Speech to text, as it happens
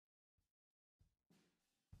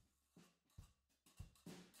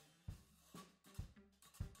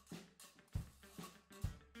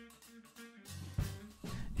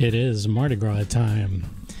It is Mardi Gras time.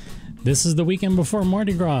 This is the weekend before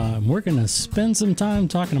Mardi Gras, and we're going to spend some time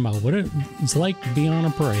talking about what it's like to be on a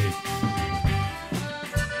parade.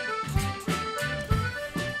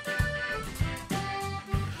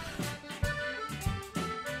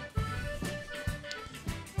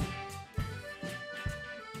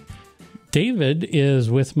 David is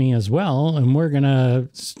with me as well, and we're going to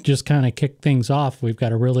just kind of kick things off. We've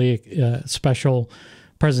got a really special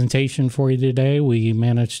presentation for you today. We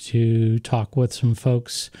managed to talk with some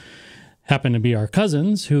folks, happen to be our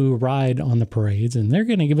cousins, who ride on the parades, and they're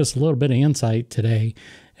going to give us a little bit of insight today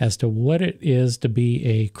as to what it is to be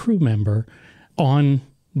a crew member on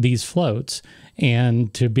these floats,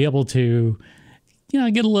 and to be able to,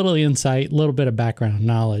 get a little insight, a little bit of background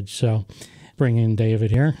knowledge. So bring in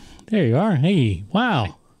David here. There you are. Hey,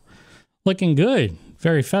 wow. Looking good.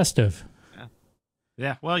 Very festive.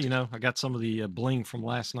 Yeah, well, I got some of the bling from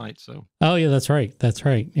last night, so. Oh, yeah, that's right. That's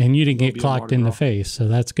right. And you didn't get clocked in the face, so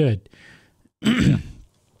that's good.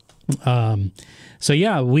 So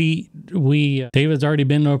yeah, David's already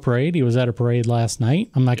been to a parade. He was at a parade last night.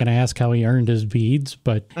 I'm not going to ask how he earned his beads,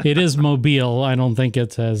 but it is Mobile. I don't think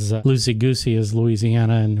it's as loosey-goosey as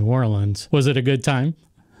Louisiana and New Orleans. Was it a good time?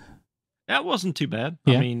 That wasn't too bad.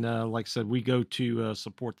 Yeah. I mean, like I said, we go to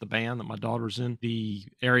support the band that my daughter's in. The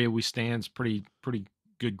area we stand is pretty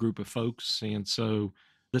good group of folks. And so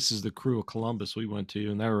this is the Krewe of Columbus we went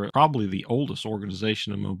to, and they were probably the oldest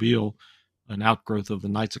organization in Mobile, an outgrowth of the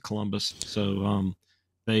Knights of Columbus. So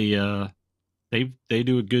they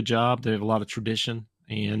do a good job. They have a lot of tradition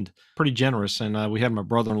and pretty generous. And we had my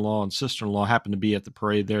brother-in-law and sister-in-law happen to be at the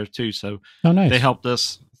parade there too. So They helped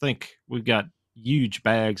us. I think we've got huge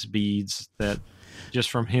bags of beads that just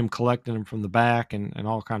from him collecting them from the back and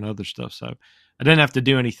all kind of other stuff. So I didn't have to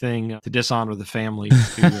do anything to dishonor the family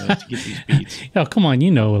to get these beads. Oh, come on. You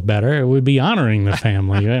know better. It would be honoring the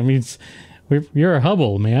family. I mean, you're a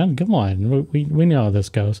Hubble, man. Come on. We know how this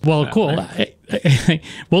goes. Well, cool.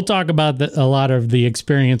 We'll talk about a lot of the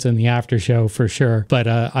experience in the after show for sure. But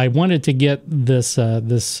I wanted to get this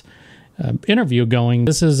interview going.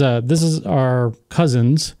 This is our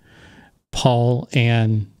cousins, Paul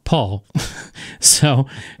and Paul. So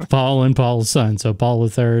Paul and Paul's son. So Paul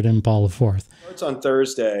III and Paul IV. It's on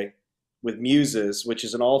Thursday with Muses, which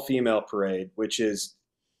is an all-female parade, which is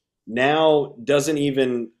now doesn't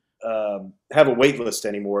even have a wait list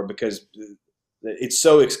anymore because it's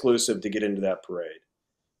so exclusive to get into that parade.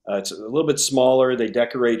 It's a little bit smaller. They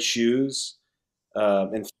decorate shoes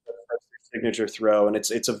and that's their signature throw. And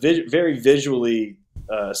it's a very visually,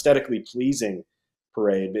 aesthetically pleasing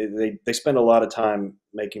parade. They spend a lot of time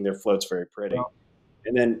making their floats very pretty. Wow.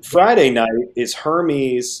 And then Friday night is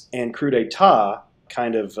Hermes and Coup d'etat,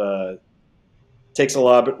 kind of takes a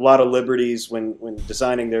lot of liberties when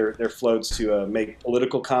designing their floats to make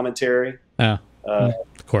political commentary. Yeah,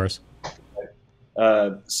 of course.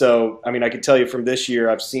 So, I mean, I can tell you from this year,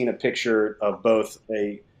 I've seen a picture of both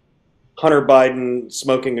a Hunter Biden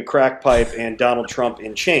smoking a crack pipe and Donald Trump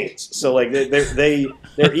in chains. So, like,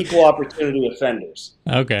 they're equal opportunity offenders.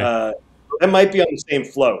 Okay. That might be on the same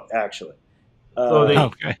float, actually.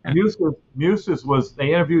 So Muses was,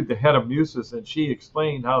 they interviewed the head of Muses, and she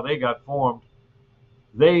explained how they got formed.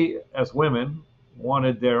 They, as women,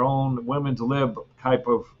 wanted their own women's lib type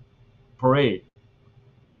of parade.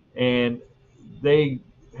 And they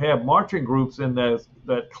have marching groups in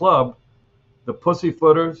that club, the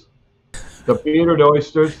Pussyfooters, the Bearded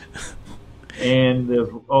Oysters, and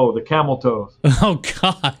the Camel Toes. Oh,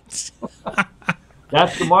 God.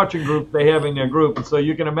 That's the marching group they have in their group. And so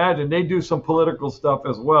you can imagine they do some political stuff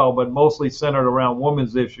as well, but mostly centered around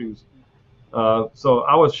women's issues. So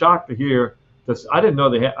I was shocked to hear this. I didn't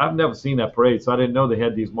know I've never seen that parade, so I didn't know they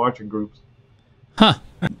had these marching groups. Huh.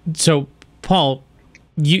 So, Paul,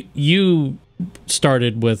 you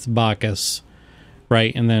started with Bacchus,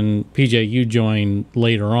 right? And then, PJ, you joined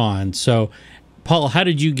later on. So, Paul, how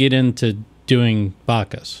did you get into doing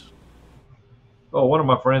Bacchus? Oh, one of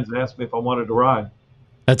my friends asked me if I wanted to ride.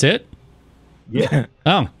 That's it? Yeah.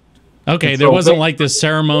 Oh, okay. There wasn't like this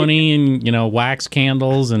ceremony and, wax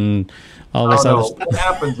candles and all this other stuff. What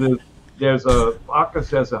happens is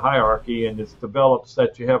Bacchus has a hierarchy, and it's developed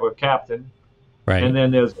that you have a captain, right? And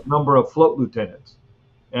then there's a number of float lieutenants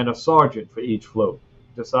and a sergeant for each float.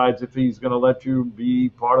 Decides if he's going to let you be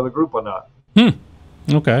part of the group or not.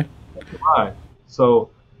 Okay. Right.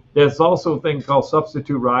 So there's also a thing called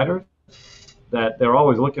substitute riders that they're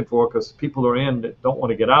always looking for because people are in that don't want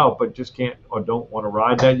to get out but just can't or don't want to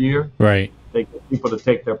ride that year. Right. They get people to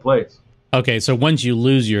take their place. Okay, so once you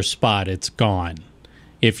lose your spot, it's gone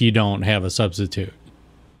if you don't have a substitute.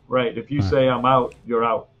 Right. If you say I'm out, you're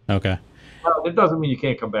out. Okay. Well, it doesn't mean you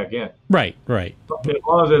can't come back in. Right, right. As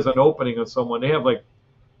long as there's an opening on someone, they have like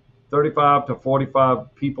 35 to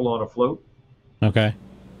 45 people on a float. Okay.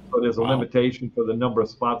 So there's a limitation for the number of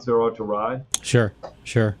spots there are to ride. Sure,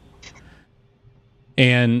 sure.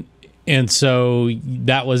 And so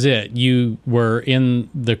that was it. You were in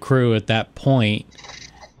the crew at that point.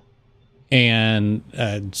 And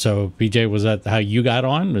so, BJ, was that how you got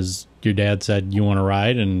on? Was your dad said you want to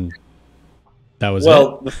ride, and that was it?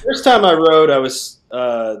 Well, the first time I rode, I was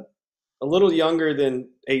a little younger than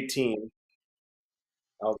 18.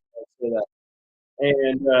 I'll say that.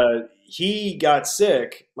 And he got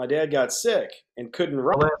sick. My dad got sick and couldn't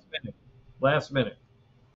ride. Last minute.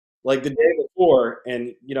 Like the day before,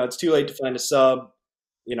 and it's too late to find a sub.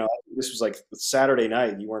 This was like Saturday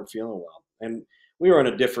night. You weren't feeling well, and we were on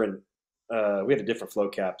a different. We had a different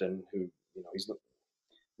float captain who, he's a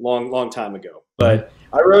long time ago. But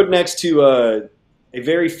I rode next to a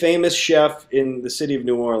very famous chef in the city of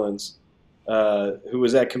New Orleans, who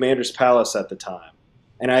was at Commander's Palace at the time,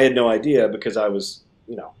 and I had no idea because I was,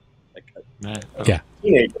 like a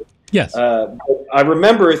teenager. Yes. I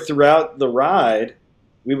remember throughout the ride,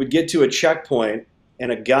 we would get to a checkpoint,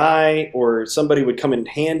 and a guy or somebody would come and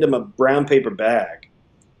hand him a brown paper bag,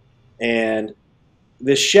 and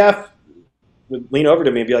this chef would lean over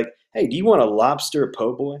to me and be like, "Hey, do you want a lobster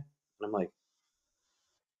po' boy?" And I'm like,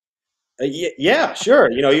 "Yeah, sure."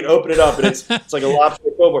 You'd open it up and it's like a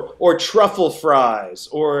lobster po' boy, or truffle fries,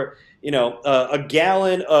 or a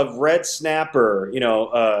gallon of red snapper.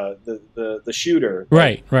 The shooter.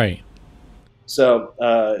 Right, right. So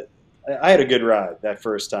I had a good ride that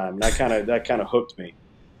first time. That kind of hooked me.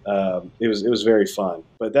 It was very fun.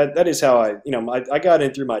 But that is how I got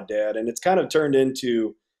in through my dad, and it's kind of turned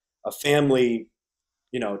into a family,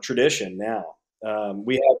 tradition now.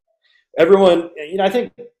 We have everyone, I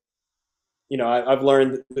think, I've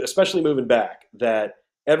learned, especially moving back, that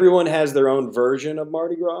everyone has their own version of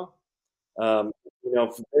Mardi Gras.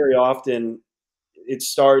 Very often it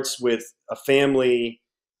starts with a family,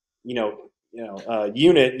 unit.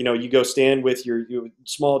 You go stand with your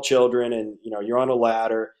small children, and you're on a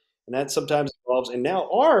ladder, and that sometimes involves. And now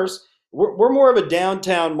ours, we're more of a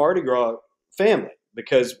downtown Mardi Gras family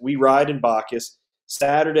because we ride in Bacchus.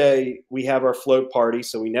 Saturday we have our float party,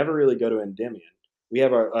 so we never really go to Endymion. We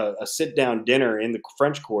have a sit down dinner in the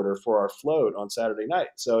French Quarter for our float on Saturday night.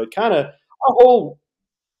 So it kind of, our whole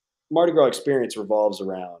Mardi Gras experience revolves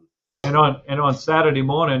around. And on Saturday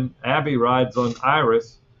morning, Abby rides on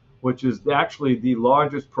Iris, which is actually the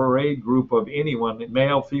largest parade group of anyone,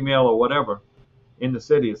 male, female, or whatever, in the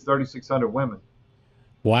city. It's 3,600 women.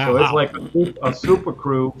 Wow. So it's like a super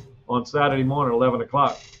crew on Saturday morning, 11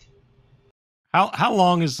 o'clock. How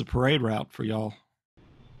long is the parade route for y'all?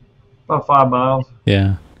 About 5 miles.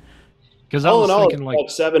 Yeah. Because I was thinking like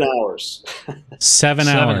 7 hours. 7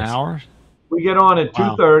 hours. 7 hours? We get on at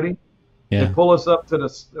 2:30. Yeah. They pull us up to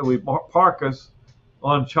we park us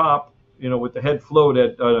on Chop, with the head float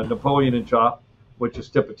at Napoleon and Chop, which is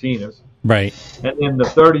Tipitina's. Right. And then the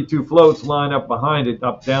 32 floats line up behind it,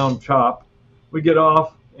 up, down, Chop. We get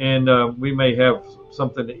off, and we may have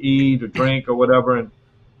something to eat or drink or whatever, and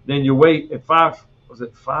then you wait at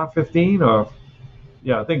 5:15 or,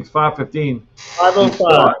 I think it's 5:15.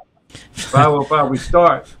 5:05. 5:05, we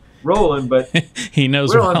start rolling, but he knows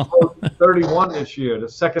we're well. on float 31 this year, the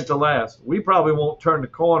second to last. We probably won't turn the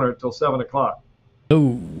corner until 7 o'clock.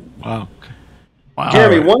 Oh, wow.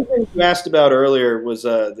 Jeremy, one thing you asked about earlier was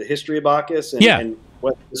the history of Bacchus and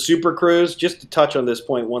what the super cruise. Just to touch on this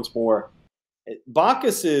point once more,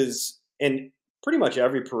 Bacchus is, and pretty much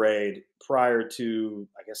every parade prior to,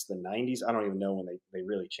 I guess, the 90s, I don't even know when they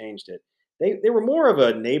really changed it. They were more of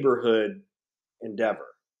a neighborhood endeavor.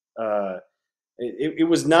 It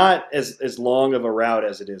was not as long of a route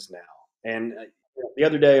as it is now. And the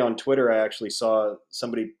other day on Twitter, I actually saw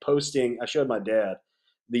somebody posting, I showed my dad,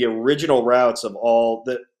 the original routes of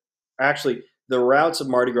the routes of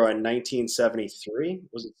Mardi Gras in 1973.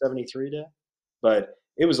 Was it 73, Dad? But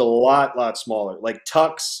it was a lot smaller. Like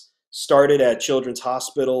Tux started at Children's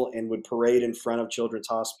Hospital and would parade in front of Children's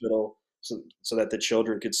Hospital so that the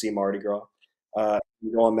children could see Mardi Gras. Go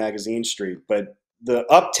on Magazine Street. But the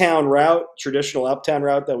uptown route, traditional uptown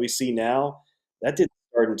route that we see now, that didn't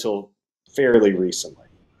start until fairly recently.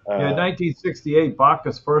 In 1968,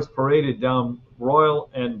 Bacchus first paraded down Royal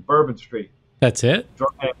and Bourbon Street. That's it?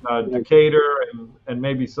 And Decatur and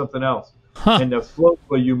maybe something else. Huh. And the floats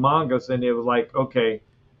were humongous, and it was like, okay,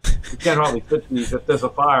 we can't hardly fit these. If there's a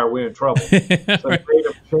fire, we're in trouble. So Right. they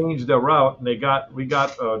changed the route, and we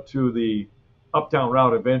got to the uptown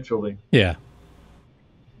route eventually. Yeah.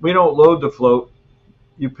 We don't load the float.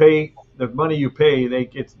 You pay the money you pay,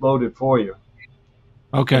 it gets loaded for you.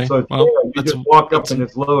 Okay. And so it's there. You just walk up and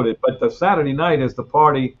it's loaded. But the Saturday night is the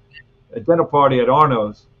party, a dinner party at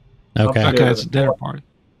Arno's. Okay. Okay, it's a dinner party.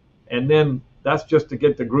 And then that's just to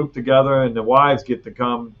get the group together, and the wives get to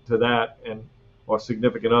come to that, or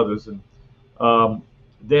significant others. And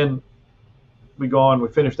then we go on, we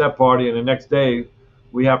finish that party, and the next day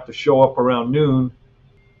we have to show up around noon,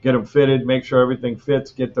 get them fitted, make sure everything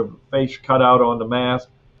fits, get the face cut out on the mask,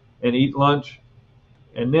 and eat lunch,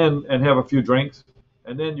 and have a few drinks.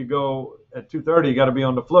 And then you go at 2:30, you got to be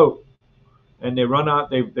on the float. And they run out,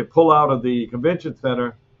 they pull out of the convention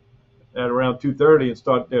center at around 2:30 and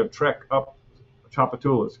start their trek up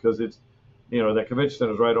Chapatulas, because it's, that convention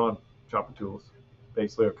center is right on Chapatulas,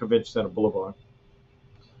 basically, or Convention Center Boulevard.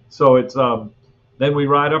 So it's, then we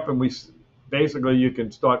ride up and basically you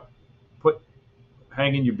can start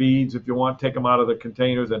hanging your beads if you want, take them out of the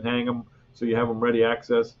containers and hang them so you have them ready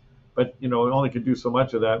access. But, you only can do so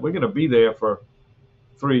much of that. We're going to be there for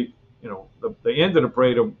the end of the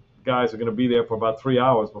parade of guys are going to be there for about 3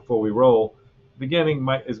 hours before we roll. Beginning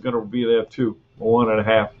is going to be there too, or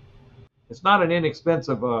 1.5. It's not an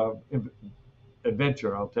inexpensive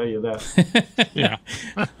adventure, I'll tell you that. Yeah.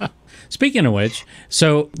 Speaking of which,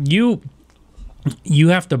 so you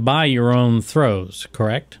have to buy your own throws,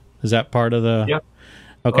 correct? Is that part of the? Yep.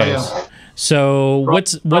 Okay. Oh, yeah. So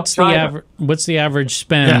what's the average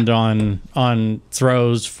spend on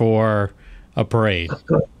throws for a parade?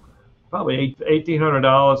 Probably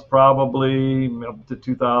 $1,800, probably up to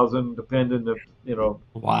 $2,000, depending if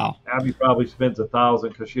Wow. Abby probably spends $1,000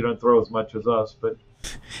 because she doesn't throw as much as us, but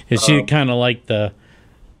is she kind of like the,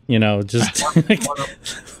 just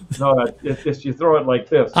no, it's just you throw it like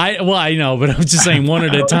this. I know, but I'm just saying one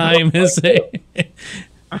at a time.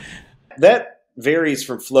 That varies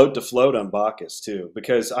from float to float on Bacchus too,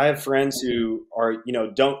 because I have friends who are,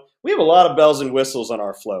 we have a lot of bells and whistles on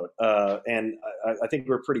our float. And I think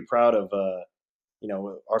we're pretty proud of,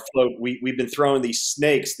 our float. We've been throwing these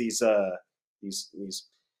snakes, these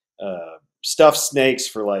stuffed snakes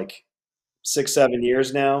for like 6-7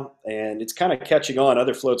 years now. And it's kind of catching on.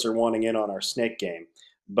 Other floats are wanting in on our snake game,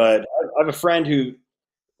 but I have a friend who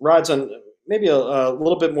rides on maybe a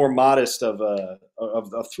little bit more modest of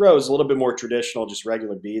throws, a little bit more traditional, just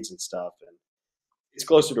regular beads and stuff. And it's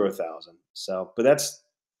closer to 1,000. So, but that's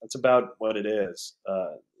about what it is.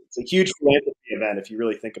 It's a huge philanthropy event if you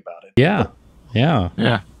really think about it. Yeah.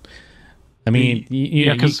 I mean,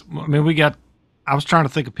 because I was trying to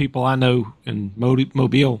think of people I know in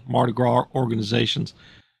Mobile Mardi Gras organizations,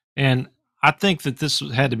 and I think that this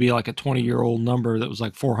had to be like a 20-year-old number that was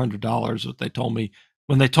like $400. What they told me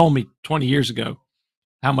when they told me 20 years ago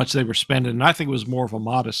how much they were spending, and I think it was more of a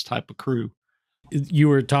modest type of crew. You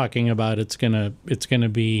were talking about it's gonna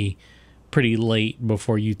be pretty late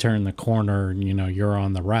before you turn the corner and you're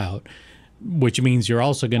on the route, which means you're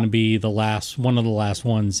also going to be one of the last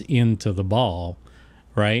ones into the ball,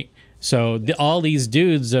 right? So all these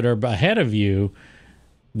dudes that are ahead of you,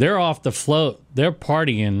 they're off the float, they're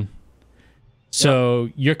partying, so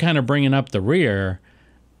you're kind of bringing up the rear.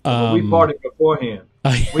 We party beforehand.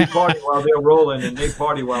 We party while they're rolling, and they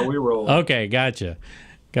party while we roll. Okay, gotcha.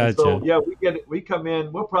 So we come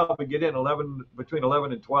in. We'll probably get in between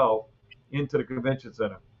 11 and 12 into the convention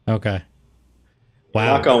center. Okay.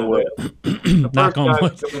 Wow. Knock on wood. The first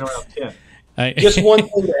guy's coming around 10. Just one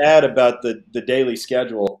thing to add about the daily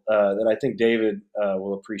schedule that I think David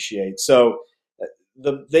will appreciate. So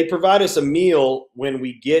they provide us a meal when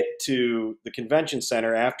we get to the convention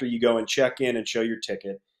center after you go and check in and show your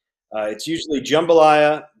ticket. It's usually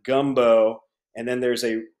jambalaya, gumbo, and then there's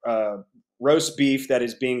a roast beef that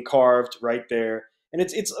is being carved right there. And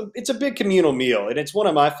it's a big communal meal, and it's one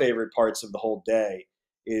of my favorite parts of the whole day.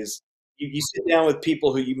 Is you sit down with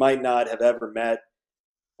people who you might not have ever met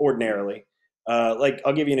ordinarily. Like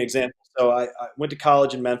I'll give you an example. So I went to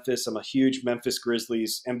college in Memphis. I'm a huge Memphis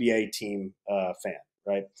Grizzlies NBA team fan,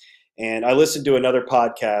 right? And I listen to another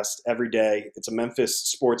podcast every day. It's a Memphis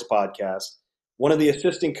sports podcast. One of the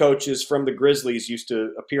assistant coaches from the Grizzlies used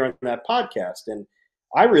to appear on that podcast, and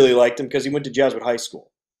I really liked him because he went to Jesuit High School.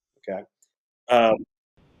 Okay.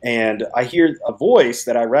 And I hear a voice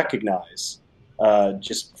that I recognize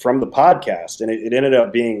just from the podcast, and it ended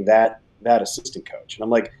up being that assistant coach. And I'm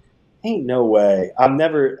like, ain't no way. I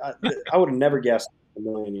would have never guessed in a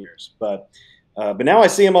million years. But now I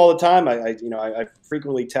see him all the time. I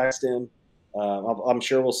frequently text him. I'm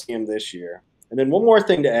sure we'll see him this year. And then one more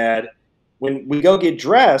thing to add: when we go get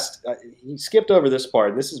dressed, he skipped over this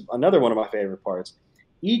part. This is another one of my favorite parts.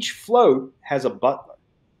 Each float has a butler.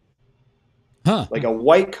 Huh. Like a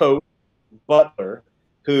white coat butler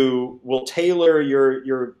who will tailor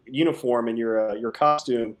your uniform and your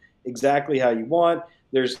costume exactly how you want.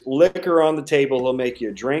 There's liquor on the table. They'll make you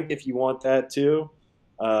a drink if you want that too.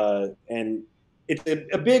 And it's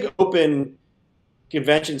a big open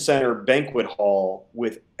convention center banquet hall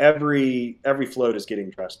with every float is getting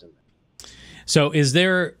dressed in it. So is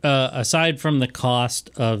there, aside from the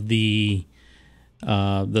cost of the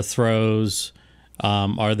throws,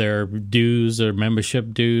 are there dues or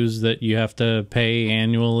membership dues that you have to pay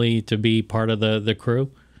annually to be part of the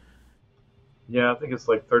crew? Yeah, I think it's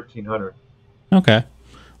like $1,300. Okay. Well,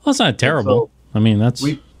 that's not terrible. So I mean, that's...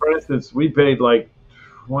 For instance, we paid like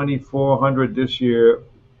 $2,400 this year,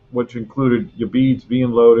 which included your beads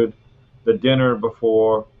being loaded, the dinner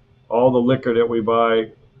before, all the liquor that we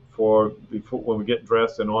buy for before when we get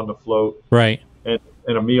dressed and on the float, right, and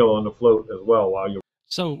a meal on the float as well while you're.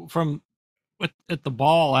 So at the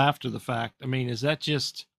ball after the fact, I mean, is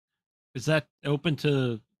that open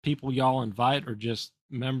to people y'all invite or just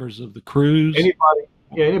members of the cruise?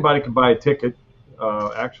 Anybody can buy a ticket.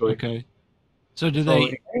 Actually, okay. So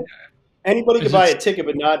anybody can buy a ticket,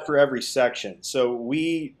 but not for every section. So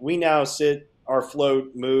we now our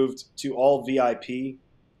float moved to all VIP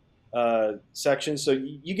sections. So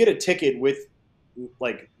you get a ticket with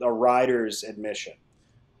like a rider's admission,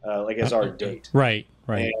 like as our date. Right.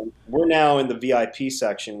 And we're now in the VIP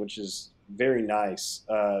section, which is very nice.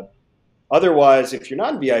 Otherwise, if you're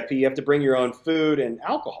not in VIP, you have to bring your own food and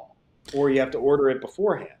alcohol, or you have to order it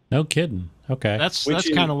beforehand. No kidding. Okay. That's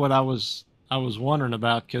kind of what I was wondering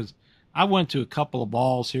about, because I went to a couple of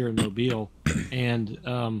balls here in Mobile,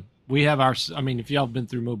 and we have if y'all have been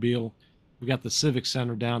through Mobile, we got the Civic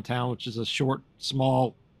Center downtown, which is a short,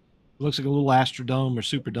 small, looks like a little Astrodome or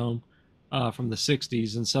Superdome from the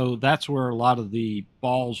 60s. And so that's where a lot of the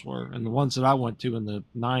balls were. And the ones that I went to in the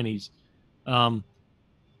 90s, I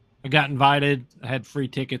got invited, I had free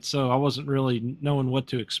tickets, so I wasn't really knowing what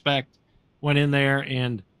to expect. Went in there,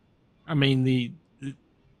 and I mean,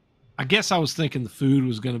 I guess I was thinking the food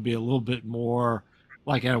was going to be a little bit more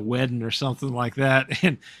like at a wedding or something like that.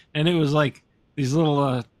 And it was like these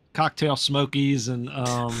little cocktail smokies and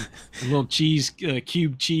little cheese,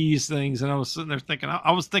 cube cheese things. And I was sitting there thinking,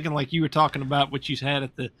 I was thinking like you were talking about what you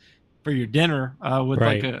had for your dinner with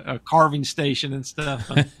right. like a carving station and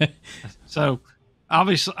stuff. So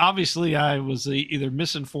obviously I was either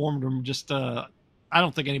misinformed or just, I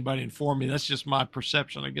don't think anybody informed me. That's just my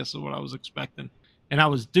perception, I guess, of what I was expecting. And I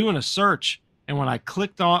was doing a search, and when I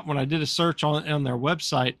did a search on their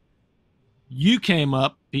website, you came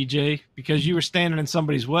up, PJ, because you were standing in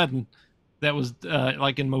somebody's wedding that was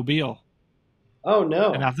like in Mobile. Oh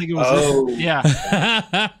no! And I think it was yeah.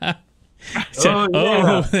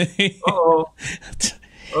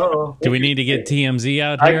 Do we need to get TMZ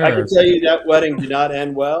out here? I can tell you that wedding did not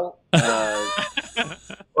end well.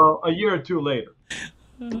 Well, a year or two later.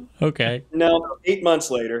 Okay. No, 8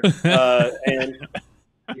 months later, and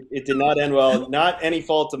it did not end well. Not any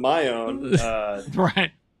fault of my own.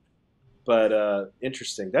 Right. But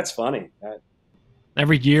interesting. That's funny.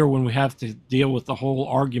 Every year when we have to deal with the whole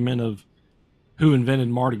argument of who invented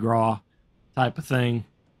Mardi Gras type of thing,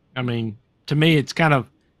 I mean, to me,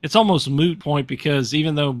 it's almost a moot point, because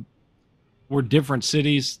even though we're different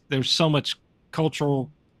cities, there's so much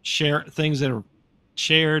cultural things that are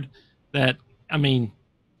shared that, I mean,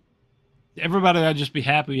 everybody ought to just be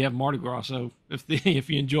happy you have Mardi Gras. So if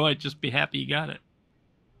you enjoy it, just be happy you got it.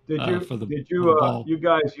 You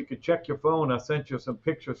guys, you could check your phone. I sent you some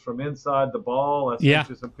pictures from inside the ball. I sent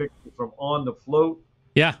you some pictures from on the float.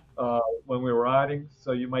 Yeah. When we were riding,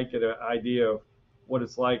 so you might get an idea of what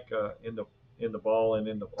it's like in the ball and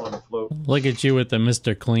on the float. Look at you with the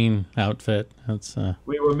Mr. Clean outfit. That's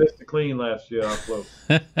we were Mr. Clean last year on float.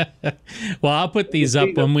 Well, I'll put these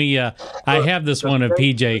up when we. I have this one of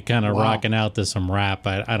PJ kind of rocking out to some rap.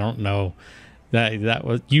 I don't know. That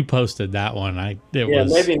was, you posted that one.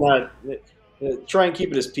 Maybe not. Try and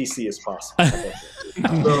keep it as PC as possible.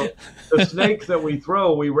 So the snakes that we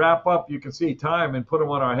throw, we wrap up. You can see time and put them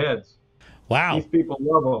on our heads. Wow, these people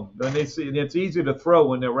love them. Then they see it's easy to throw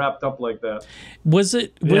when they're wrapped up like that. Was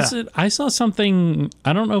it? I saw something.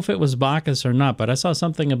 I don't know if it was Bacchus or not, but I saw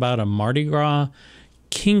something about a Mardi Gras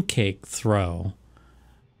king cake throw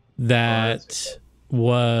that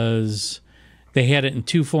was. They had it in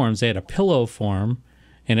two forms. They had a pillow form,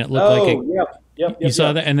 and it looked like a. Yep. You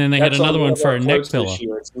saw that, and then they had another one for a neck pillow.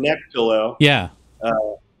 It's a neck pillow. Yeah.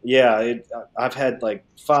 I've had like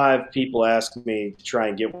 5 people ask me to try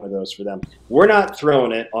and get one of those for them. We're not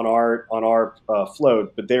throwing it on our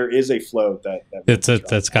float, but there is a float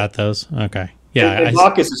that's got those. Okay. Yeah. And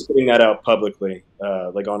Bacchus is putting that out publicly,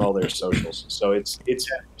 like on all their socials. So it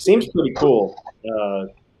seems pretty cool.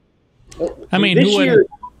 I mean, this year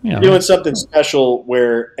you know, we're doing something special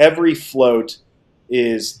where every float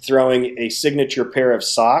is throwing a signature pair of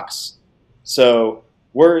socks. So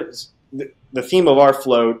the theme of our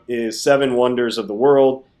float is 7 Wonders of the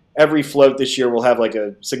World. Every float this year will have like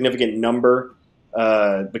a significant number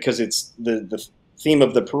because it's the theme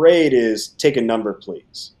of the parade is take a number,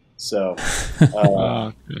 please. So,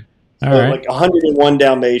 All right. like 101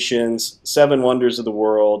 Dalmatians, 7 Wonders of the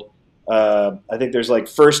World. I think there's like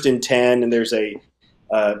First and 10, and there's a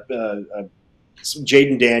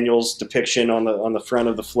Jaden Daniels depiction on the front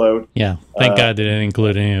of the float. Yeah, thank God they didn't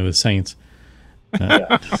include any of the saints.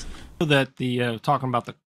 Yeah. That the talking about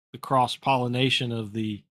the cross pollination of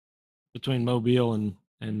between Mobile and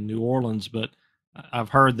New Orleans, but I've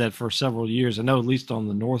heard that for several years. I know at least on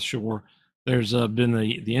the North Shore, there's been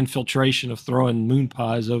the infiltration of throwing moon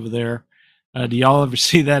pies over there. Do y'all ever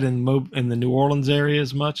see that in the New Orleans area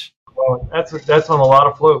as much? Well, that's on a lot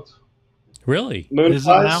of floats. Really? Moon Is it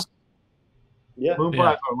pies? now? Yeah. Moon Yeah.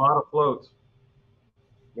 pies are a lot of floats.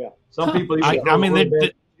 Yeah. Some people even I mean,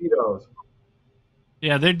 mosquitoes.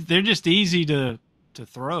 yeah, they're just easy to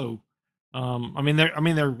throw. I mean, they're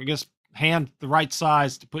I guess the right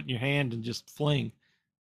size to put in your hand and just fling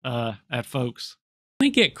at folks. They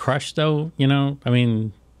get crushed though, you know. I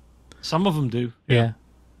mean, Some of them do. yeah.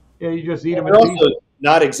 Yeah, you just eat them They're in also pieces.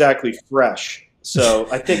 not exactly fresh. So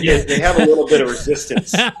I think they have a little bit of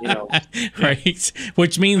resistance, you know. Right,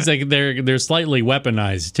 which means like they're slightly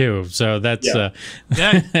weaponized too. So that's Yeah.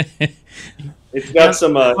 Yeah. It's got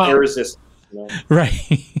some well- air resistance. You know? right.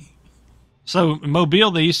 So in Mobile,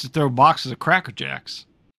 they used to throw boxes of Cracker Jacks,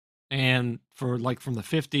 and for like from the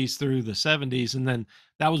 50s through the 70s, and then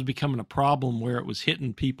that was becoming a problem where it was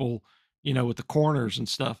hitting people, you know, with the corners and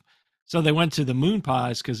stuff. So they went to the moon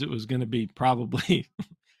pies because it was going to be probably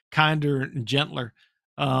kinder and gentler.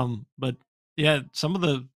 But yeah, some of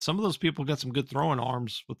those people got some good throwing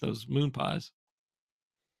arms with those moon pies.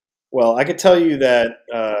 Well, I could tell you that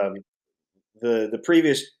the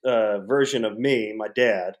previous version of me, my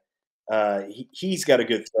dad, he's got a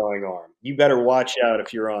good throwing arm. You better watch out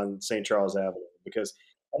if you're on St. Charles Avenue because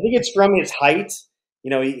I think it's from his height. You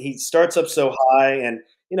know, he starts up so high, and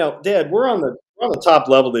you know, Dad, we're on the top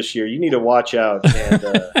level this year. You need to watch out. And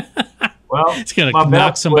Well, It's gonna my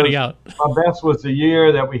knock best somebody was- out. My best was the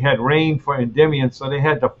year that we had rain for Endymion, so they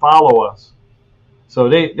had to follow us. So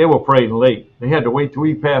they were parading late. They had to wait till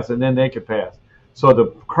we passed, and then they could pass. So the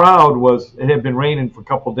crowd it had been raining for a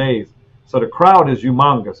couple days. So the crowd is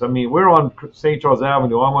humongous. I mean, we're on St. Charles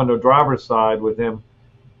Avenue. I'm on the driver's side with him.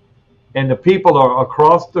 And the people are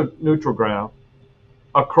across the neutral ground,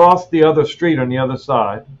 across the other street on the other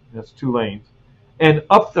side. That's 2 lanes. And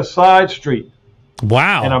up the side street.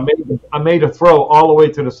 Wow. And I made a throw all the way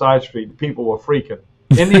to the side street. The people were freaking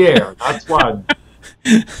in the air, not sliding.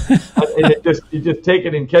 And you just take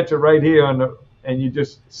it and catch it right here and you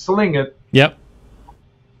just sling it, Yep.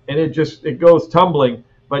 and it goes tumbling.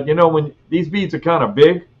 But you know, when these beads are kind of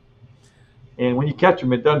big, and when you catch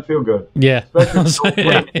them, it doesn't feel good. Yeah. Especially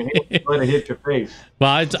when you let it hit your face.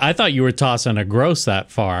 Well, I thought you were tossing a gross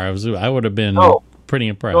that far. I would have been No. pretty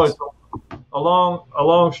No, impressed. it's a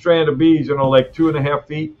long strand of beads, you know, like 2.5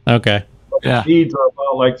 feet. Okay. Yeah. Beads are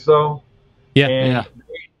about like so. Yeah. And Yeah.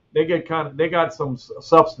 they got some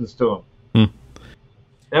substance to them.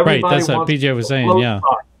 Right, that's what wants PJ was a saying, float yeah.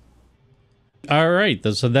 sock. All right.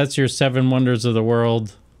 So that's your 7 Wonders of the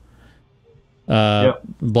World Yep.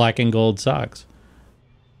 black and gold socks.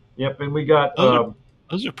 Yep, and we got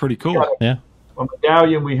Those are pretty cool. Yeah. a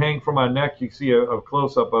medallion we hang from our neck. You see a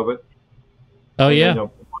close up of it. Oh, And, yeah. you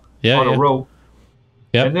know, Yeah. on a Yeah. rope.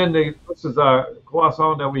 Yep. And then this is our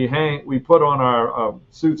croissant that we put on our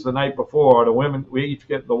suits the night before. The women, we each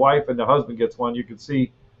get, the wife and the husband gets one. You can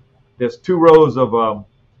see there's 2 rows of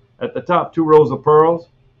at the top 2 rows of pearls,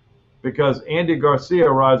 because Andy Garcia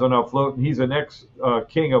rides on our float, and he's an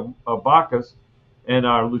ex-king of Bacchus, and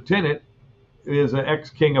our lieutenant is an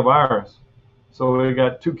ex-king of ours. So we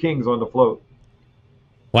got 2 kings on the float.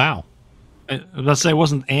 Wow. Let's say it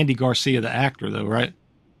wasn't Andy Garcia, the actor, though, right?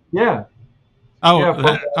 Yeah. Oh,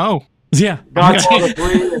 Yeah, oh, Yeah. Godfather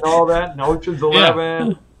 3 and all that, and Ocean's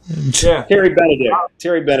 11. Yeah. Terry Benedict.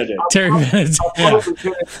 Terry Benedict. Terry Benedict. Our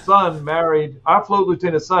float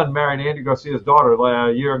lieutenant's son married Andy Garcia's daughter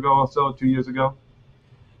a year ago or so, 2 years ago.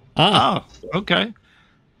 Ah. oh, okay.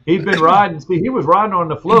 He'd been riding. See, he was riding on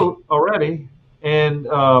the float already, and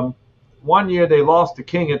one year they lost the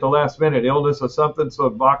king at the last minute, illness or something. So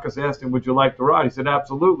Bacchus asked him, "Would you like to ride?" He said,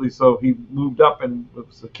 "Absolutely." So he moved up and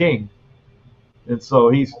was the king, and so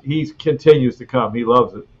he continues to come. He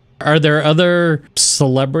loves it. Are there other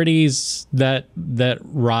celebrities that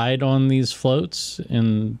ride on these floats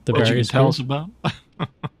in the What various you can tell us about?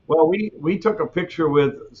 Well, we took a picture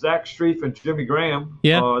with Zach Streif and Jimmy Graham.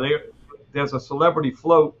 Yeah. There's a celebrity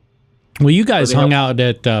float. Well, you guys hung out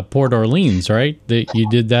at Port Orleans, right? That you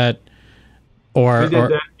did that, or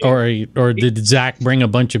did Zach bring a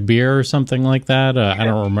bunch of beer or something like that? I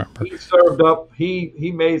don't remember. He served up.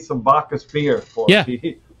 He made some Bacchus beer for us.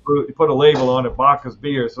 He put a label on it, Bacchus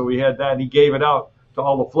beer. So we had that. And he gave it out to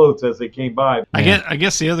all the floats as they came by. I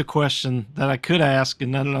guess the other question that I could ask,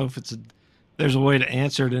 and I don't know if there's a way to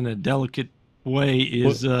answer it in a delicate way,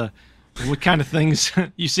 is what kind of things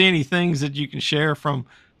you see? Any things that you can share from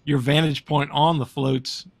your vantage point on the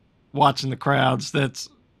floats, watching the crowds?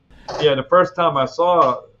 The first time I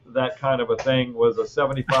saw that kind of a thing was a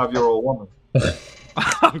 75-year-old woman.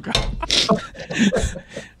 Oh God!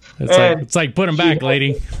 It's like put them back,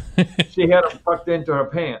 lady. She had them tucked into her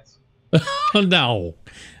pants. Oh no!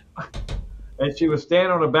 And she was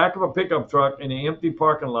standing on the back of a pickup truck in the empty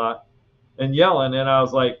parking lot and yelling. And I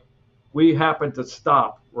was like, "We happened to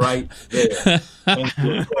stop right there." And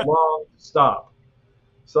it was a long stop.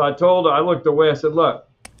 So I told her. I looked away. I said, "Look,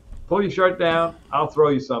 pull your shirt down. I'll throw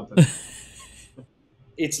you something."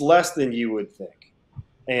 It's less than you would think,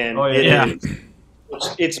 and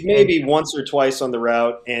it's maybe once or twice on the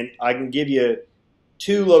route. And I can give you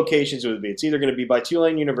 2 locations it would be. It's either going to be by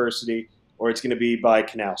Tulane University or it's going to be by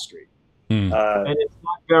Canal Street. And it's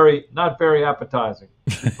not very appetizing.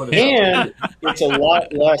 And it's a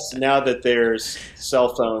lot less now that there's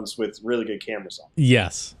cell phones with really good cameras on.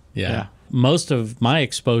 Yes. Yeah. Most of my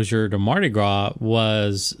exposure to Mardi Gras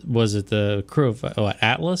was it the crew of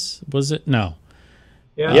Atlas? Was it? No.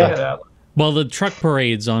 Yeah. Well, the truck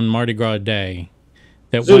parades on Mardi Gras Day.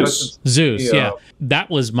 Zeus. Yeah. That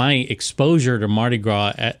was my exposure to Mardi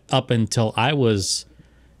Gras up until I was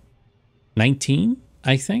 19,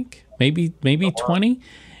 I think, maybe 20.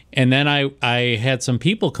 And then I had some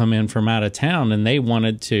people come in from out of town, and they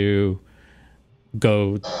wanted to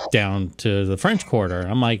go down to the French Quarter.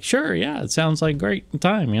 I'm like, sure, yeah, it sounds like a great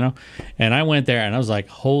time, you know. And I went there, and I was like,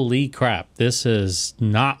 holy crap, this is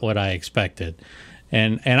not what I expected.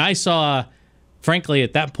 And I saw, frankly,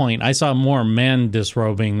 at that point, I saw more men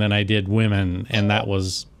disrobing than I did women, and that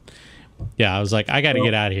was, I was like, I got to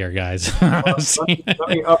get out of here, guys. Let me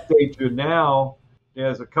update you now.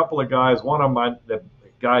 There's a couple of guys. One of the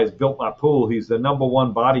guys built my pool. He's the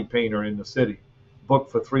 #1 body painter in the city,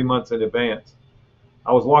 booked for 3 months in advance.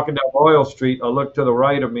 I was walking down Royal Street. I looked to the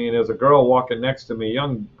right of me, and there's a girl walking next to me,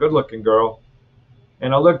 young, good-looking girl.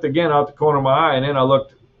 And I looked again out the corner of my eye, and then I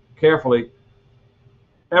looked carefully.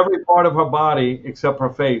 Every part of her body except her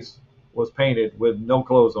face was painted with no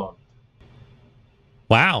clothes on.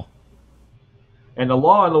 Wow. And the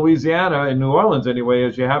law in Louisiana, in New Orleans anyway,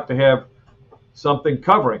 is you have to have something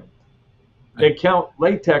covering. They count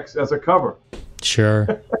latex as a cover.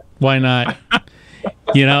 Sure. Why not?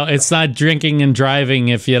 You know, it's not drinking and driving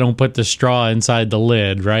if you don't put the straw inside the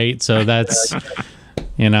lid, right? So that's,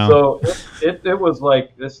 you know. So it was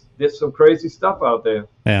like, there's some crazy stuff out there.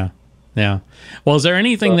 Yeah. Yeah. Well, is there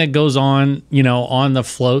anything that goes on, you know, on the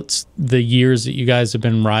floats the years that you guys have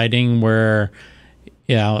been riding where,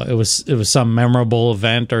 you know, it was some memorable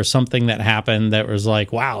event or something that happened that was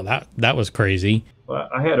like, wow, that was crazy? Well,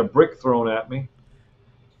 I had a brick thrown at me.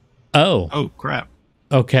 Oh, crap.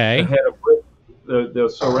 Okay. I had a brick,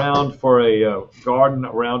 the surround for a garden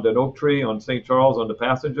around an oak tree on St. Charles on the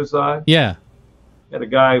passenger side. Yeah. Had a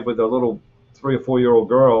guy with a little 3 or 4-year-old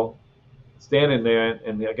girl standing there,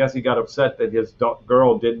 and I guess he got upset that his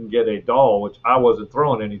girl didn't get a doll, which I wasn't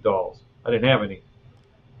throwing any dolls. I didn't have any.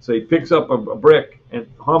 So he picks up a brick and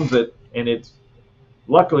hums it, and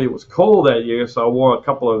luckily it was cold that year, so I wore a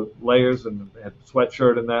couple of layers and had a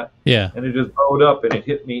sweatshirt and that. Yeah. And it just bowed up, and it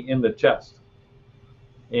hit me in the chest.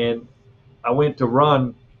 And I went to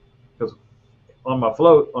run, because on my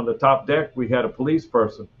float, on the top deck, we had a police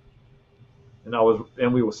person,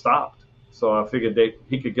 and we were stopped. So I figured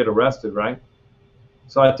he could get arrested, right?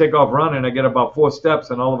 So I take off running. I get about 4 steps,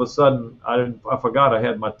 and all of a sudden, I forgot I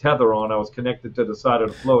had my tether on. I was connected to the side of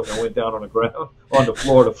the float, and I went down on the ground, on the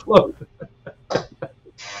floor of the float.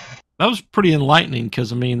 That was pretty enlightening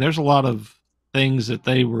because, I mean, there's a lot of things that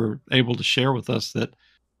they were able to share with us that,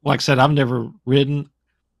 like I said, I've never ridden.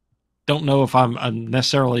 Don't know if I'm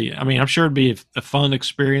necessarily, I mean, I'm sure it'd be a fun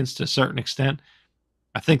experience to a certain extent.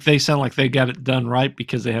 I think they sound like they got it done right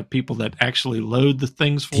because they have people that actually load the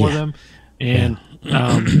things for them. And,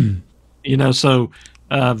 you know, so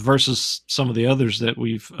versus some of the others that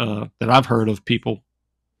that I've heard of people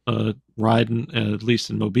riding, at least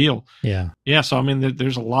in Mobile. Yeah. Yeah. So, I mean,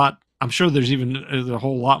 there's a lot I'm sure there's even a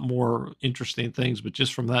whole lot more interesting things, but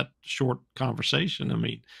just from that short conversation, I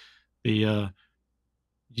mean, you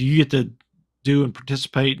get to do and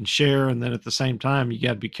participate and share, and then at the same time, you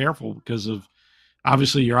got to be careful because of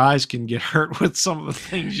obviously your eyes can get hurt with some of the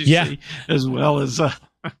things you see, as well as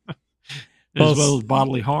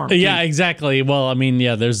bodily harm. Yeah, too. Exactly. Well, I mean,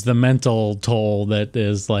 yeah, there's the mental toll that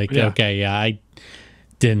is like, okay, yeah, I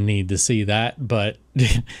didn't need to see that, but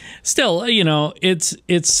still, you know, it's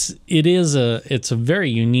a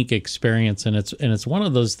very unique experience, and it's one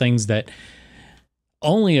of those things that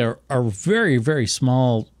only a very, very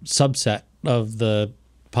small subset of the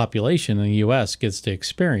population in the U.S. gets to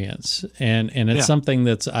experience, and it's something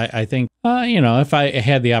that's I think you know, if I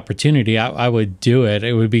had the opportunity, I would do it.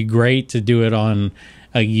 It would be great to do it on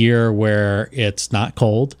a year where it's not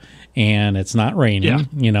cold and it's not raining,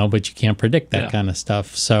 you know, but you can't predict that kind of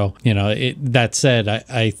stuff. So, you know, that said,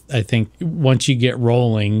 I think once you get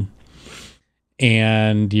rolling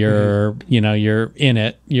and you're, you know, you're in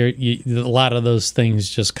it, a lot of those things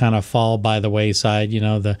just kind of fall by the wayside, you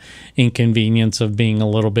know, the inconvenience of being a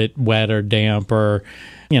little bit wet or damp, or,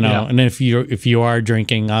 you know, and if you are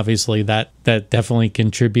drinking, obviously that definitely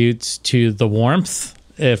contributes to the warmth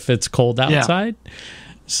if it's cold outside.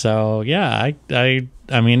 So yeah,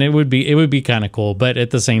 I mean, it would be kind of cool, but at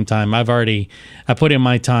the same time, I put in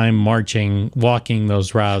my time walking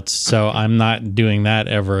those routes, so I'm not doing that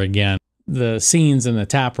ever again. The scenes in the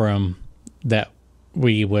tap room that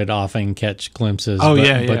we would often catch glimpses.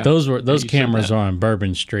 But those cameras are on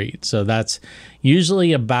Bourbon Street, so that's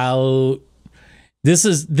usually about. This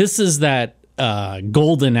is that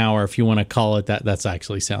golden hour, if you want to call it that. That's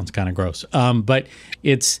actually sounds kind of gross. But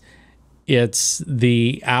it's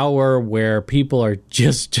the hour where people are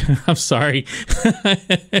just. I'm sorry,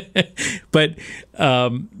 but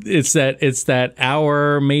it's that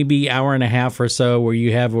hour, maybe hour and a half or so,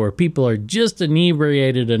 where people are just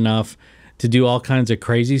inebriated enough to do all kinds of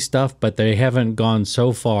crazy stuff, but they haven't gone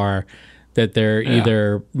so far that they're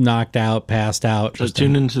either knocked out, passed out. So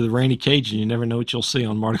tune into the Rainy Cajun. You never know what you'll see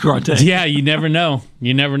on Mardi Gras Day. Yeah, you never know.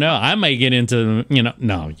 You never know. I may get into, you know,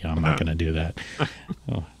 no, I'm not going to do that.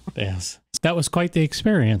 Oh, yes. That was quite the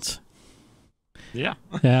experience. Yeah.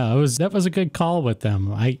 Yeah, that was a good call with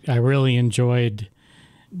them. I really enjoyed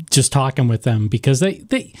just talking with them, because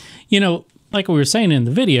they you know, like we were saying in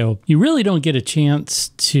the video, you really don't get a chance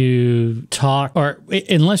to talk, or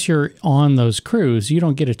unless you're on those crews, you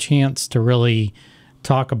don't get a chance to really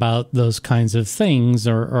talk about those kinds of things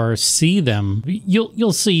or see them.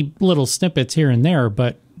 You'll see little snippets here and there,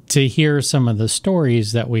 but to hear some of the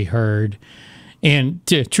stories that we heard, and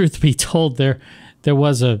truth be told, there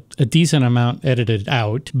was a decent amount edited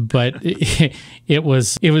out, but it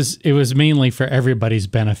was mainly for everybody's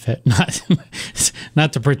benefit,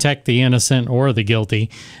 not to protect the innocent or the guilty.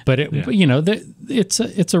 But you know,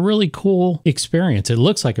 it's a really cool experience. It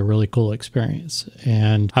looks like a really cool experience.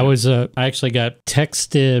 And I actually got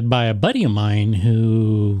texted by a buddy of mine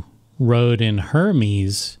who rode in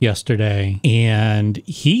Hermes yesterday, and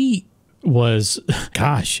he was,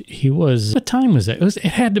 what time was it? It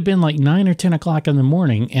had to have been like 9 or 10 o'clock in the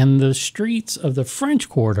morning, and the streets of the French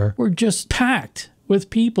Quarter were just packed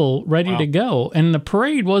with people ready to go. And the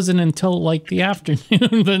parade wasn't until like the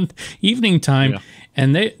afternoon and evening time.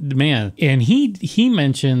 And he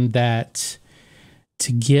mentioned that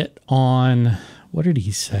to get on, what did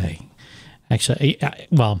he say? Actually,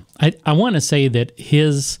 I want to say that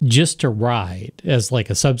just to ride as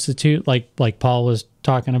like a substitute, like Paul was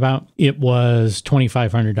talking about, it was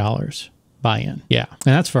 $2,500 buy-in. Yeah, and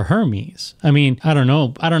that's for Hermes. I mean, I don't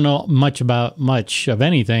know much of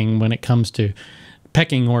anything when it comes to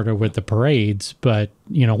pecking order with the parades, but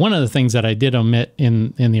you know, one of the things that I did omit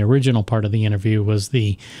in the original part of the interview was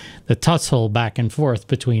the tussle back and forth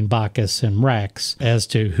between Bacchus and Rex as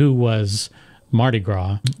to who was Mardi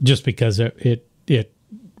Gras, just because it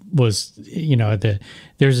was, you know,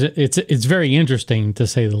 it's very interesting, to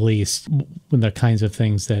say the least, with the kinds of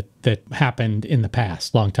things that happened in the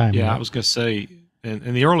past, long time ago. I was going to say,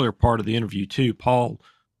 in the earlier part of the interview too, Paul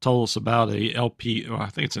told us about a LP, or I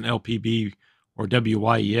think it's an LPB or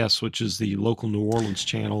WYES, which is the local New Orleans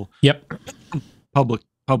channel. Yep. Public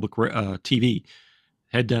TV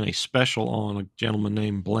had done a special on a gentleman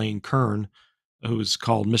named Blaine Kern, who was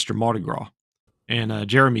called Mr. Mardi Gras. And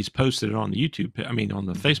Jeremy's posted it on the on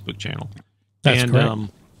the Facebook channel. That's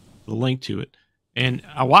correct. The link to it. And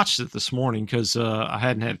I watched it this morning because I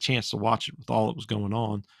hadn't had a chance to watch it with all that was going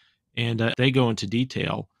on. And they go into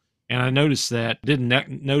detail. And I noticed that,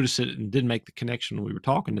 didn't notice it and didn't make the connection when we were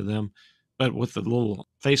talking to them, but with the little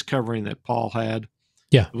face covering that Paul had,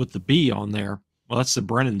 with the bee on there, Well, that's the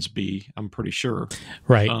Brennan's bee, I'm pretty sure.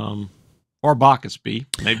 Right. Or Bacchus bee.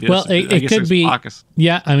 Maybe. Well, it could be. Bacchus.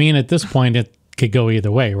 Yeah, I mean, at this point, it could go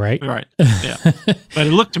either way, right? Right. Yeah. But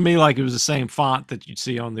it looked to me like it was the same font that you'd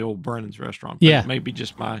see on the old Brennan's restaurant. But yeah. Maybe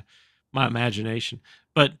just my imagination.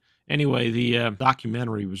 But anyway, the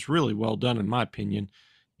documentary was really well done, in my opinion,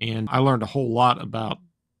 and I learned a whole lot about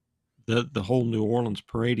the whole New Orleans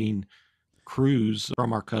parading cruise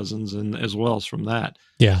from our cousins, and as well as from that.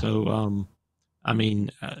 Yeah. So, I mean,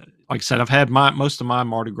 like I said, I've had most of my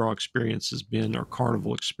Mardi Gras experience has been, or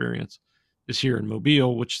carnival experience, is here in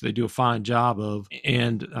Mobile, which they do a fine job of.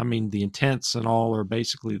 And I mean, the intents and all are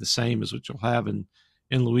basically the same as what you'll have in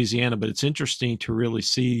Louisiana. But it's interesting to really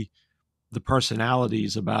see the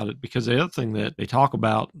personalities about it, because the other thing that they talk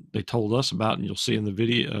about, they told us about, and you'll see in the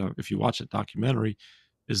video if you watch that documentary,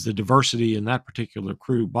 is the diversity in that particular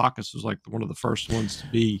crew. Bacchus was like one of the first ones to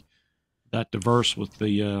be that diverse with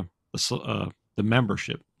the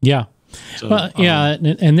membership. Yeah. So, well, yeah,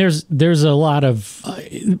 and there's a lot of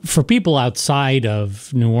for people outside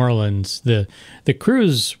of New Orleans, the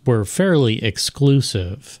crews were fairly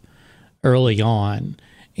exclusive early on,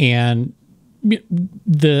 and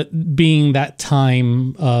being that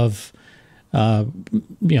time of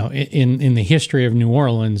in the history of New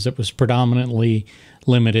Orleans, it was predominantly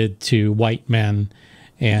limited to white men,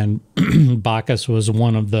 and Bacchus was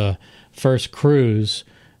one of the first crews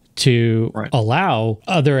to allow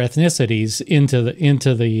other ethnicities into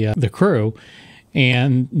the crew.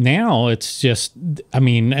 And now it's just, I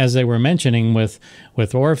mean, as they were mentioning with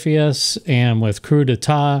Orpheus and with Krewe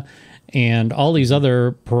d'Etat and all these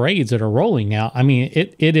other parades that are rolling out, I mean,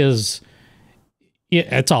 it's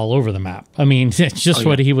all over the map. I mean, it's just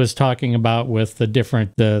what he was talking about with the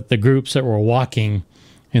different the groups that were walking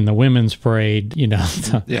in the women's parade, the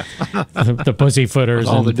pussyfooters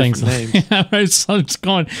and the things like that. So it's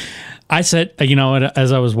going. I said,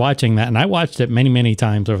 as I was watching that, and I watched it many, many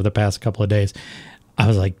times over the past couple of days, I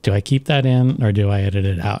was like, do I keep that in or do I edit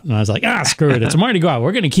it out? And I was like, screw it. It's Mardi Gras.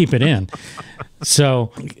 We're going to keep it in.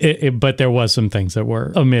 So, but there was some things that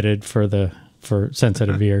were omitted for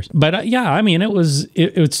sensitive ears. But I mean,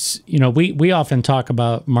 it's we often talk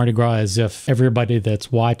about Mardi Gras as if everybody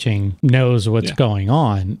that's watching knows what's going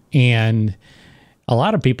on, and a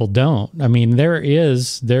lot of people don't. I mean, there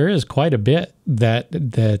is quite a bit that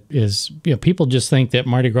is, people just think that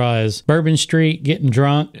Mardi Gras is Bourbon Street, getting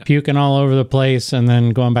drunk, puking all over the place, and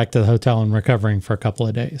then going back to the hotel and recovering for a couple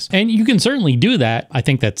of days. And you can certainly do that. I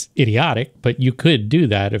think that's idiotic, but you could do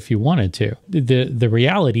that if you wanted to. The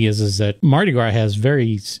reality is that Mardi Gras has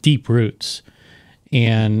very deep roots,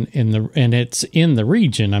 and it's in the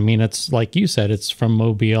region. I mean, it's like you said, it's from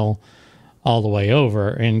Mobile all the way over,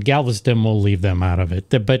 and Galveston will leave them out of it.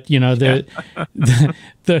 But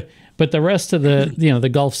but the rest of the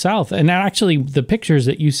Gulf South, and actually the pictures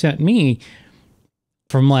that you sent me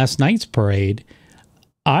from last night's parade,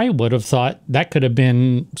 I would have thought that could have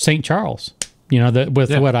been St. Charles.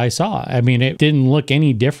 What I saw. I mean, it didn't look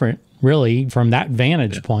any different really from that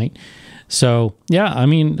vantage point. So, I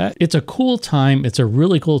mean, it's a cool time. It's a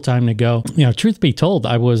really cool time to go. Truth be told,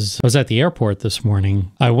 I was at the airport this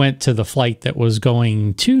morning. I went to the flight that was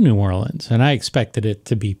going to New Orleans, and I expected it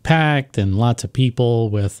to be packed and lots of people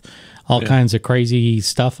with all kinds of crazy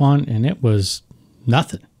stuff on, and it was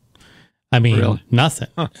nothing. I mean, nothing.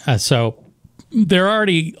 Huh. So they're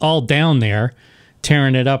already all down there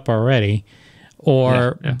tearing it up already.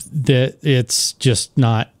 Or it's just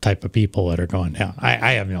not type of people that are going down.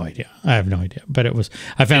 I have no idea. But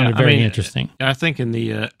I found it very interesting. I think in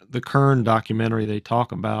the Kern documentary, they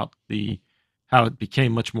talk about how it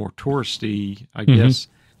became much more touristy, I guess.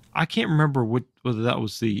 I can't remember whether that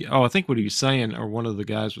was I think what he was saying, or one of the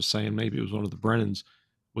guys was saying, maybe it was one of the Brennans,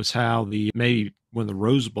 was how maybe when the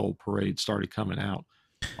Rose Bowl parade started coming out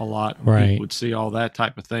a lot, people would see all that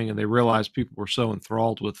type of thing, and they realized people were so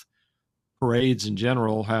enthralled with parades in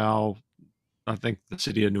general, how I think the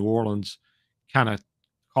city of New Orleans kind of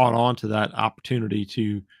caught on to that opportunity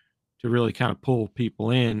to really kind of pull people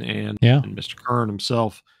in, and Mr. Kern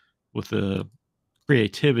himself with the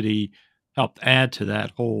creativity helped add to that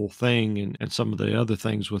whole thing, and some of the other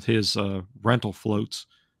things with his rental floats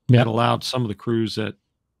that allowed some of the crews that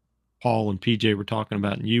Paul and PJ were talking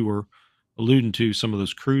about, and you were alluding to, some of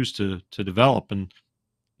those crews to develop. And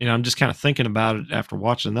I'm just kind of thinking about it after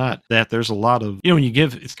watching that there's a lot of, when you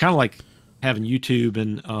give, it's kind of like having YouTube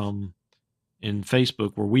and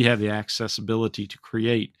Facebook, where we have the accessibility to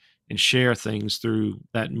create and share things through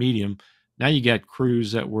that medium. Now you got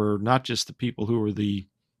crews that were not just the people who were the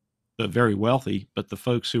very wealthy, but the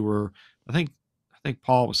folks who were, I think think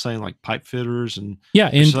Paul was saying like pipe fitters and yeah,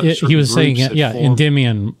 and he was saying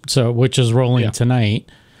Endymion, so which is rolling tonight,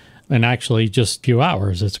 and actually just a few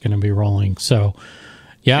hours it's going to be rolling. So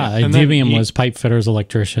Endymion was pipe fitters,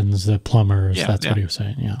 electricians, the plumbers. That's what he was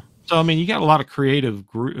saying. Yeah. So I mean, you got a lot of creative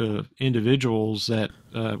individuals that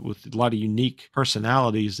with a lot of unique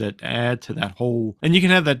personalities that add to that whole, and you can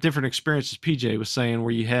have that different experience as PJ was saying,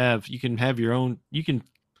 where you can have your own, you can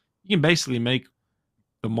basically make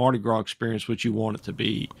the Mardi Gras experience what you want it to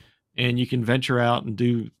be, and you can venture out and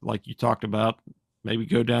do like you talked about, maybe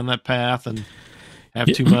go down that path and have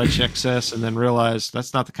too much excess, and then realize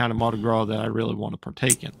that's not the kind of Mardi Gras that I really want to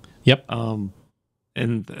partake in. Yep.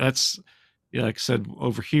 And that's. Yeah, like I said,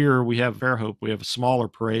 over here we have Fairhope. We have a smaller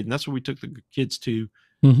parade, and that's what we took the kids to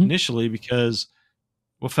initially because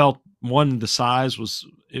we felt the size was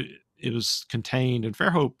it was contained. And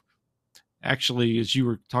Fairhope, actually, as you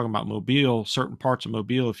were talking about Mobile, certain parts of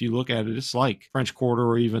Mobile, if you look at it, it's like French Quarter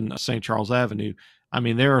or even St. Charles Avenue. I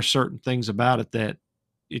mean, there are certain things about it that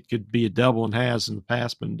it could be a double and has in the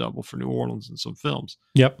past been double for New Orleans in some films.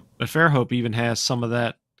 Yep. But Fairhope even has some of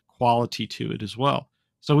that quality to it as well.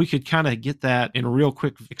 So we could kind of get that in a real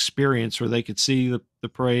quick experience where they could see the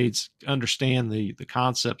parades, understand the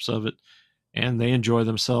concepts of it, and they enjoy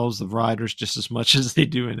themselves, the riders, just as much as they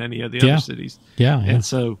do in any of the other cities. Yeah. And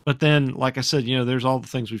so, but then, like I said, there's all the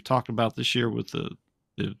things we've talked about this year with the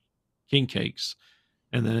king cakes,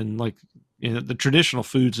 and then like the traditional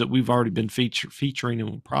foods that we've already been featuring and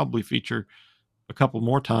will probably feature a couple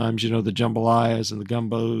more times. The jambalayas and the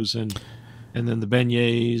gumbos and then the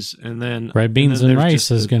beignets, and then red beans and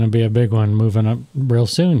rice is going to be a big one moving up real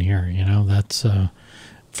soon here. That's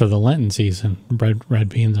for the Lenten season. Red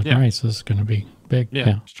beans and rice is going to be big. Yeah.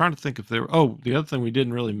 I was trying to think if there. Oh, the other thing we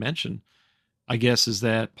didn't really mention, I guess, is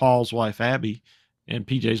that Paul's wife Abby and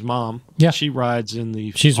PJ's mom. Yeah, she rides in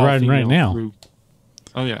the. She's riding right now.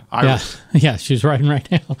 Oh yeah, Iris. Yeah, she's riding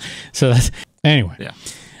right now. So that's anyway. Yeah.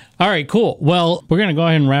 All right, cool. Well, we're going to go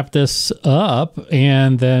ahead and wrap this up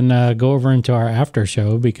and then go over into our after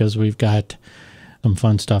show because we've got some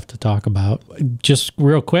fun stuff to talk about. Just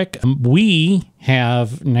real quick, we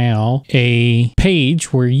have now a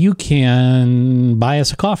page where you can buy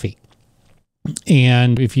us a coffee.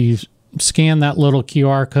 And if you scan that little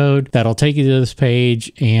QR code, that'll take you to this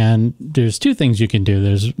page, and there's two things you can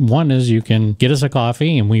do. One is you can get us a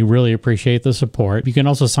coffee, and we really appreciate the support. You can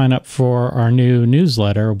also sign up for our new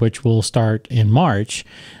newsletter, which will start in March.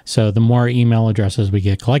 So the more email addresses we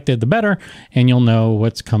get collected, the better, and you'll know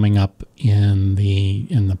what's coming up in the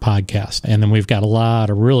podcast. And then we've got a lot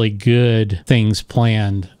of really good things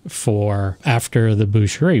planned for after the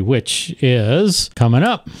Boucherie, which is coming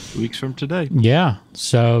up 2 weeks from today. Yeah.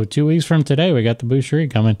 So 2 weeks from today, we got the Boucherie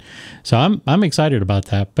coming. So I'm excited about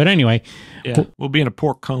that. But anyway, we'll be in a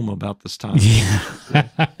pork coma about this time. Yeah.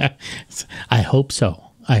 I hope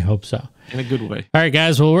so. In a good way. All right,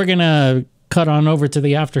 guys. Well, we're going to cut on over to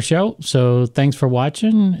the after show. So thanks for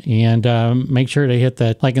watching, and make sure to hit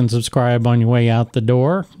that like and subscribe on your way out the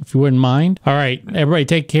door, if you wouldn't mind. All right, everybody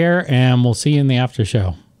take care, and we'll see you in the after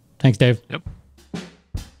show. Thanks, Dave. Yep.